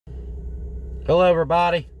Hello,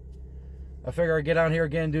 everybody. I figure I'd get on here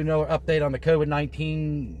again and do another update on the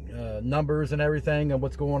COVID-19 numbers and everything and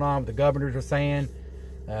what's going on, what the governors are saying.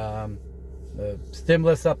 The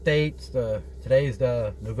stimulus updates. Today's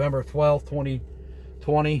the November 12th,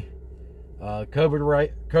 2020.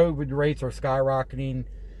 COVID rates are skyrocketing.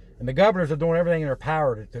 And the governors are doing everything in their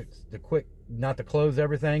power to not to close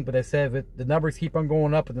everything. But they said if the numbers keep on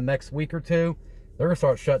going up in the next week or two, they're going to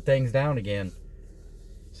start shut things down again.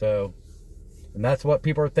 So... and that's what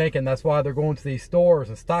people are thinking. That's why they're going to these stores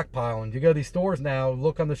and stockpiling. You go to these stores now,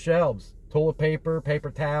 look on the shelves. Toilet paper, paper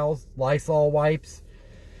towels, Lysol wipes.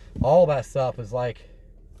 All that stuff is like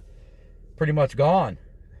pretty much gone.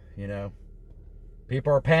 You know,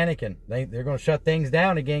 people are panicking. They're going to shut things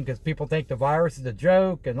down again because people think the virus is a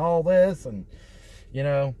joke and all this. And, you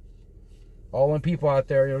know, all them people out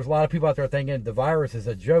there, there's a lot of people out there thinking the virus is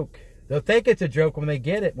a joke. They'll think it's a joke when they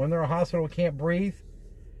get it. When they're in a hospital and can't breathe.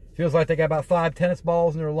 Feels like they got about 5 tennis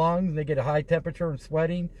balls in their lungs and they get a high temperature and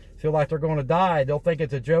sweating. Feel like they're going to die. They'll think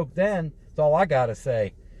it's a joke then. That's all I got to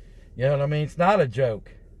say. You know what I mean? It's not a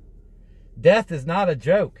joke. Death is not a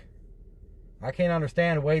joke. I can't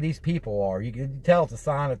understand the way these people are. You can tell it's a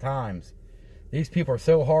sign of times. These people are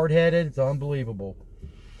so hard-headed. It's unbelievable.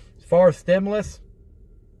 As far as stimulus,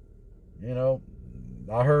 you know,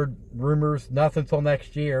 I heard rumors, nothing till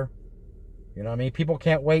next year. You know what I mean? People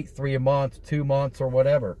can't wait 3 months, 2 months, or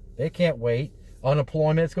whatever. They can't wait.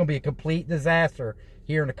 Unemployment, it's going to be a complete disaster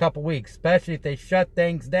here in a couple weeks. Especially if they shut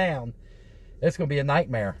things down. It's going to be a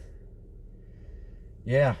nightmare.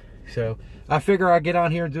 Yeah, so I figure I'd get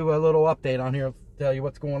on here and do a little update on here. Tell you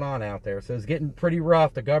what's going on out there. So it's getting pretty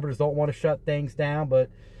rough. The governors don't want to shut things down. But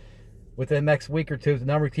within the next week or two, if the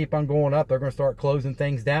numbers keep on going up, they're going to start closing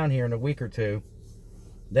things down here in a week or two.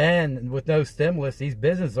 Then, with no stimulus, these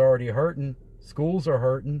businesses are already hurting. Schools are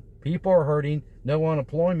hurting. People are hurting. No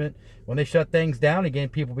unemployment. When they shut things down again,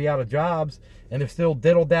 people will be out of jobs. And they're still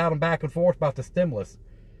diddled down and back and forth about the stimulus.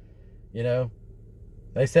 You know,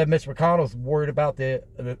 they said Mitch McConnell's worried about the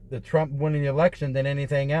Trump winning the election than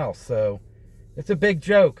anything else. So, it's a big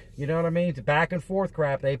joke. You know what I mean? It's back and forth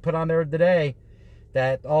crap. They put on there today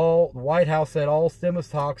that the White House said all stimulus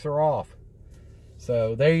talks are off.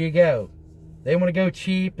 So, there you go. They want to go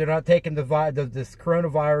cheap. They're not taking this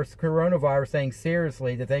coronavirus thing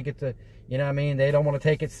seriously. They think it's a, you know what I mean? They don't want to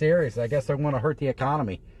take it serious. I guess they want to hurt the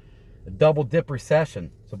economy. A double dip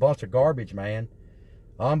recession. It's a bunch of garbage, man.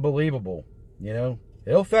 Unbelievable. You know,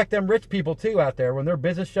 it'll affect them rich people too out there. When their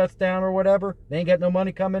business shuts down or whatever, they ain't got no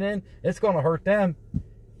money coming in. It's going to hurt them.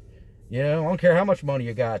 You know, I don't care how much money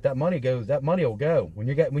you got. That money will go. When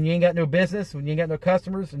you ain't got no business, when you ain't got no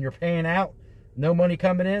customers and you're paying out, no money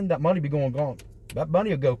coming in, that money be gone. That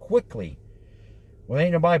money will go quickly. When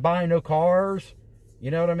ain't nobody buying no cars, you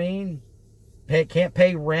know what I mean? Can't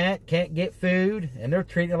pay rent, can't get food, and they're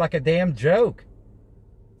treating it like a damn joke.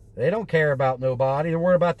 They don't care about nobody. They're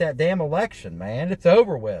worried about that damn election, man. It's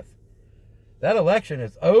over with. That election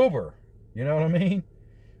is over. You know what I mean?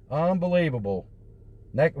 Unbelievable.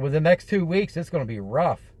 With the next 2 weeks, it's going to be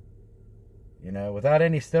rough. You know, without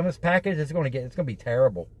any stimulus package, it's going to be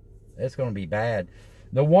terrible. It's going to be bad.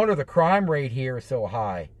 No wonder the crime rate here is so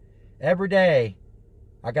high. Every day,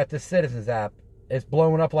 I got this Citizens app. It's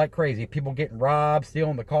blowing up like crazy. People getting robbed,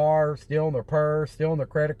 stealing the car, stealing their purse, stealing their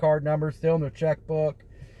credit card numbers, stealing their checkbook.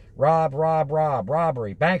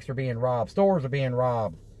 Robbery. Banks are being robbed. Stores are being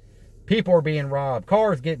robbed. People are being robbed.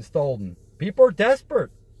 Cars getting stolen. People are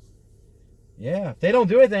desperate. Yeah, if they don't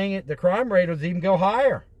do anything, the crime rate will even go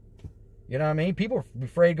higher. You know what I mean? People are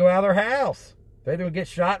afraid to go out of their house. They're going to get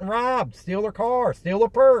shot and robbed, steal their car, steal their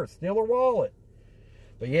purse, steal their wallet.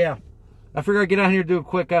 But yeah, I figured I'd get on here and do a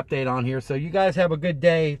quick update on here. So you guys have a good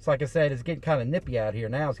day. It's like I said, it's getting kind of nippy out here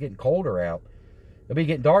now. It's getting colder out. It'll be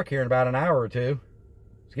getting dark here in about an hour or two.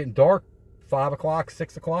 It's getting dark, 5 o'clock,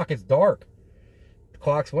 6 o'clock, it's dark. The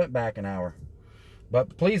clocks went back an hour.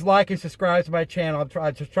 But please like and subscribe to my channel. I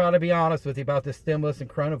just try to be honest with you about this stimulus and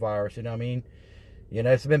coronavirus, you know what I mean? You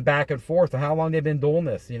know, it's been back and forth on how long they've been doing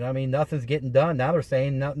this. You know what I mean? Nothing's getting done. Now they're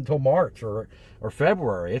saying nothing until March or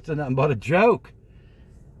February. It's nothing but a joke.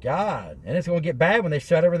 God. And it's going to get bad when they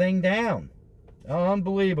shut everything down.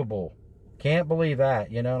 Unbelievable. Can't believe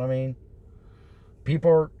that. You know what I mean? People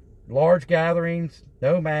are large gatherings,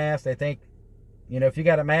 no mask. They think, you know, if you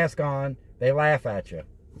got a mask on, they laugh at you.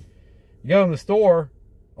 You go in the store,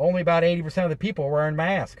 only about 80% of the people are wearing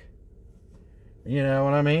masks. You know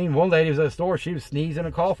what I mean? One lady was at the store. She was sneezing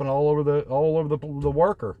and coughing all over the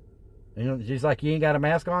worker. And, you know, she's like, "You ain't got a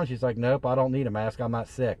mask on?" She's like, "Nope, I don't need a mask. I'm not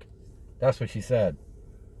sick." That's what she said.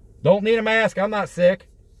 Don't need a mask. I'm not sick.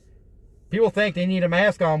 People think they need a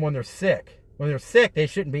mask on when they're sick. When they're sick, they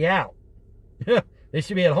shouldn't be out. They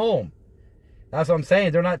should be at home. That's what I'm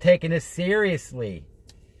saying. They're not taking this seriously.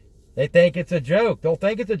 They think it's a joke. They'll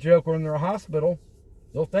think it's a joke when they're in a hospital.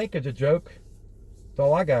 They'll think it's a joke. That's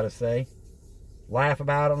all I got to say. Laugh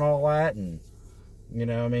about it and all that. And, you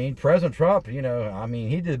know what I mean? President Trump, you know, I mean,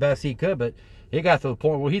 he did the best he could, but he got to the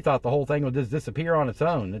point where he thought the whole thing would just disappear on its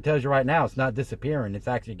own. It tells you right now it's not disappearing. It's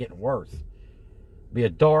actually getting worse. Be a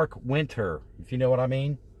dark winter, if you know what I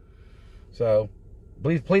mean. So,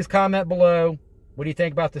 please comment below. What do you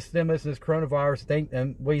think about the stimulus and this coronavirus thing?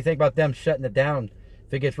 And what do you think about them shutting it down?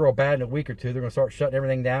 If it gets real bad in a week or two, they're going to start shutting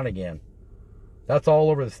everything down again. That's all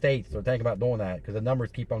over the states. They're thinking about doing that because the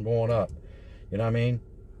numbers keep on going up. You know what I mean?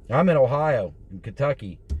 I'm in Ohio, in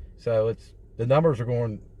Kentucky. So, the numbers are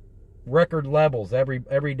going record levels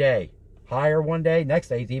every day. Higher one day, next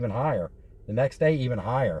day is even higher. The next day, even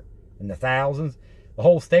higher. In the thousands. The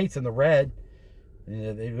whole state's in the red.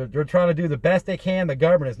 They're trying to do the best they can. The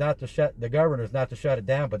governor's not to shut it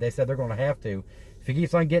down, but they said they're going to have to. If it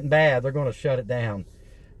keeps on getting bad, they're going to shut it down.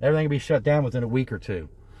 Everything will be shut down within a week or two.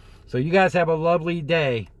 So you guys have a lovely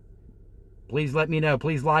day. Please let me know.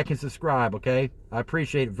 Please like and subscribe, okay? I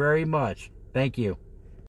appreciate it very much. Thank you.